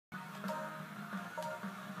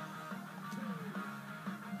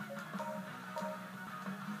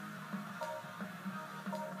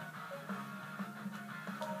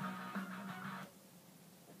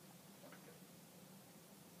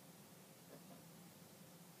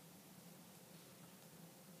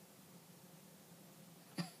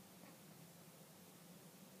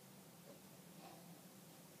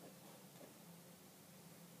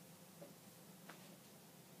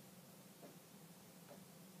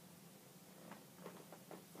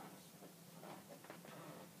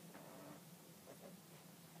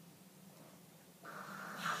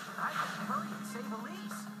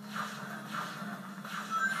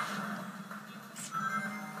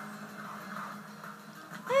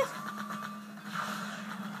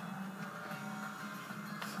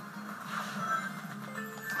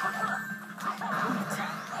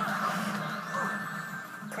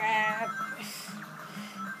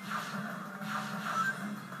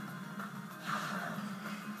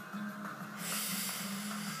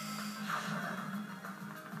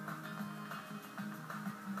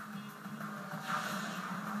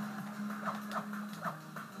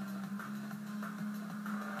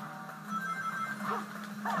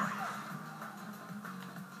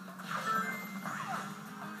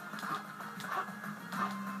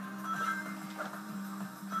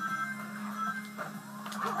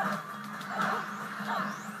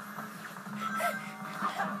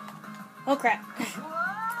Oh crap.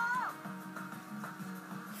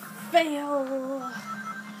 Fail.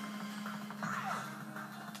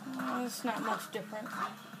 Oh, it's not much different.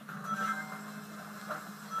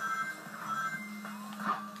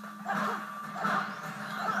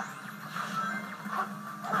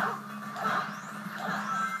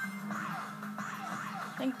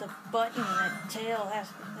 I think the button that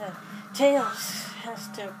Tails has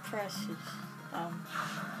to press is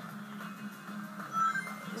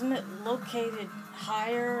isn't it located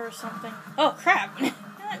higher or something? Oh crap! The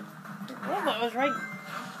robot was right.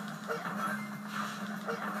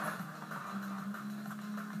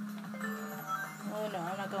 Oh no,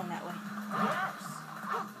 I'm not going that way.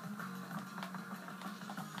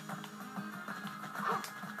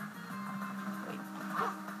 Wait.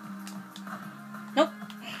 Nope.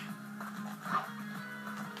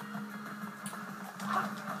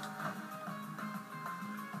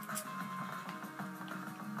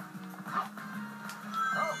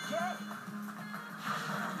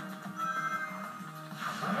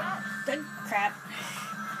 Good crap.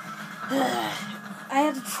 I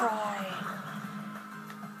had to try.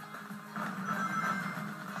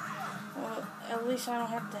 Well, at least I don't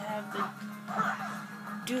have to have the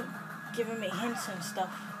Duke giving me hints and stuff.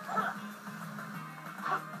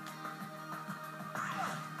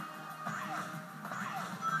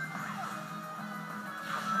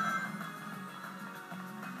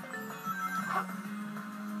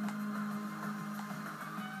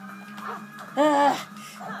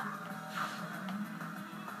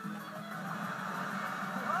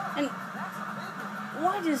 And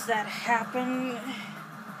why does that happen?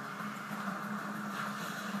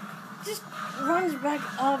 Just runs back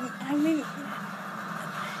up. I mean,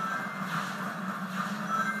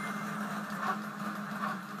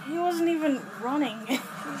 he wasn't even running. He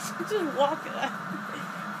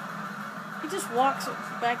just walks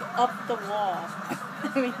back up the wall.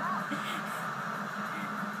 I mean,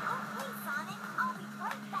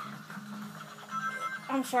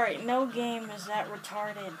 I'm sorry, no game is that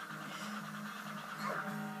retarded.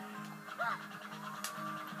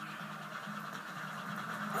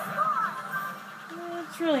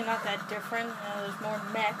 It's really not that different. There's more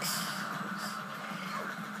mechs.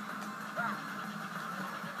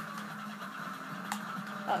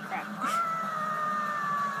 Oh crap.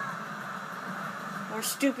 More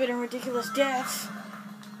stupid and ridiculous deaths.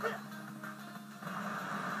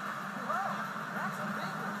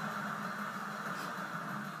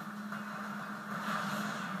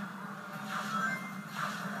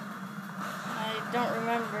 I don't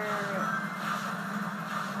remember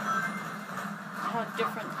how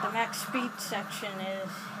different the max speed section is.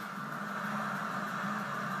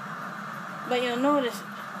 But you'll notice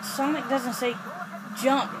Sonic doesn't say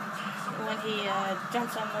jump when he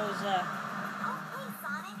jumps on those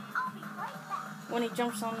when he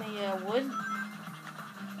jumps on the wood.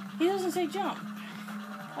 He doesn't say jump.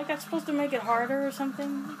 Like that's supposed to make it harder or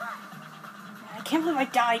something. I can't believe I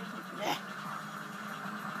died.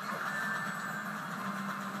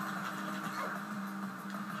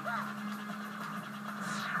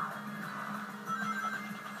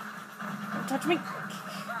 Don't touch me.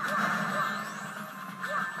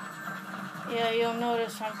 Yeah, you'll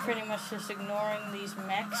notice I'm pretty much just ignoring these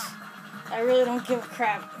mechs. I really don't give a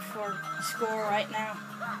crap for score right now.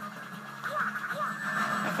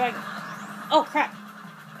 In fact, oh crap!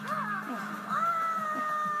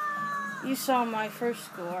 You saw my first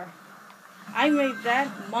score. I made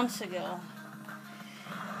that months ago.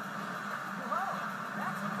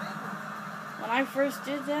 When I first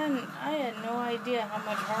did that, I had no idea how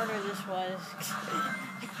much harder this was.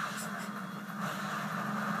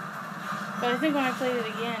 But I think when I played it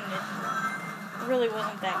again, it really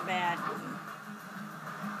wasn't that bad.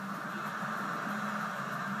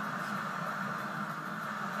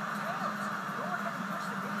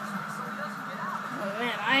 Oh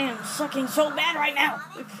man, I am sucking so bad right now!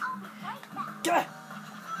 Duh.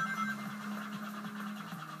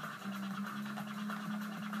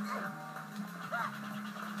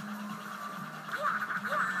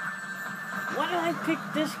 Why did I pick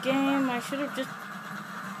this game? I should have just...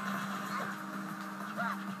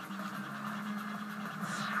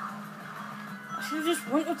 just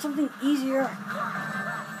went with something easier.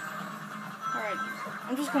 Alright,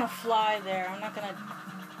 I'm just gonna fly there. I'm not gonna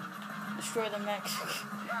destroy the mechs.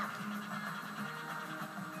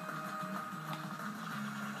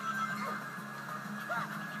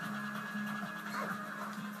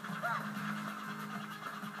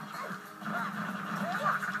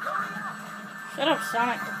 Shut up,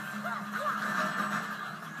 Sonic.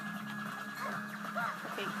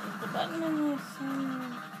 Okay, is the button in the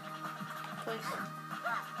same place?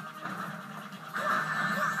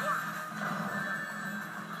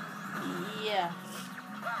 Yeah.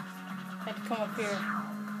 Had to come up here.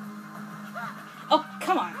 Oh,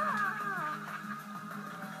 come on.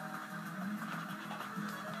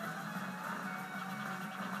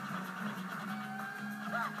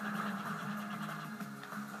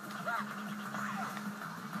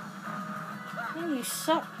 Man, you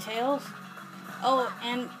suck, Tails. Oh,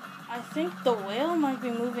 and I think the whale might be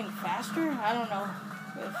moving faster. I don't know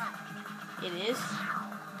if it is.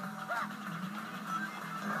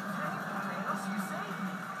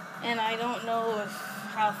 And I don't know if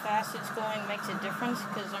how fast it's going makes a difference,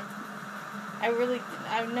 because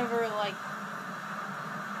I've never, like,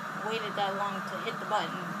 waited that long to hit the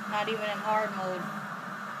button, not even in hard mode.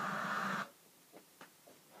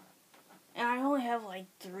 And I only have, like,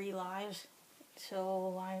 3 lives,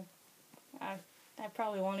 so I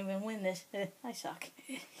probably won't even win this. I suck.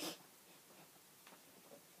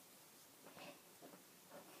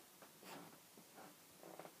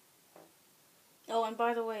 Oh, and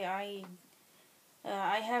by the way, I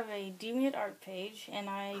have a DeviantArt page, and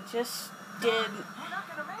I just did.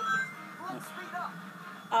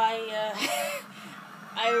 I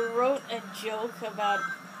wrote a joke about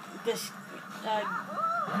this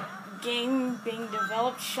game being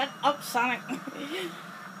developed. Shut up, Sonic.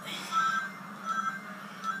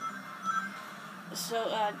 So,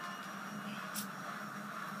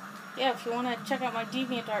 yeah, if you want to check out my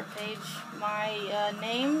DeviantArt page, my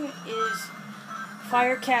name is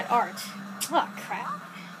Firecat Art. Oh, crap.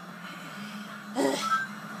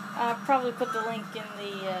 I'll probably put the link in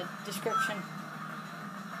the description.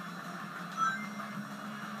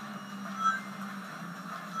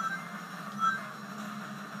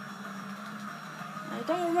 I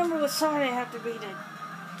don't remember what side I have to be to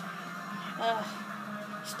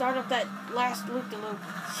start up that last loop-de-loop.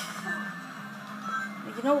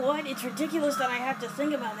 You know what? It's ridiculous that I have to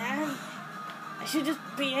think about that. I should just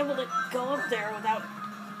be able to go up there without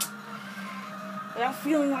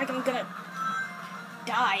feeling like I'm gonna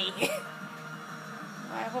die.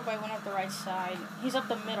 I hope I went up the right side. He's up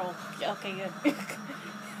the middle. Okay, good.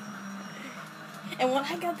 And when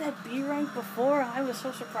I got that B rank before, I was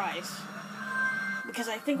so surprised. Because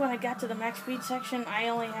I think when I got to the max speed section, I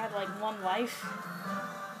only had like 1 life.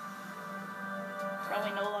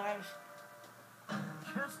 Probably no lives.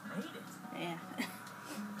 Just made it. Yeah.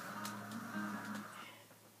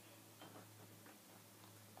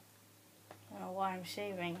 I don't know why I'm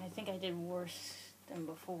saving. I think I did worse than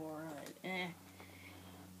before.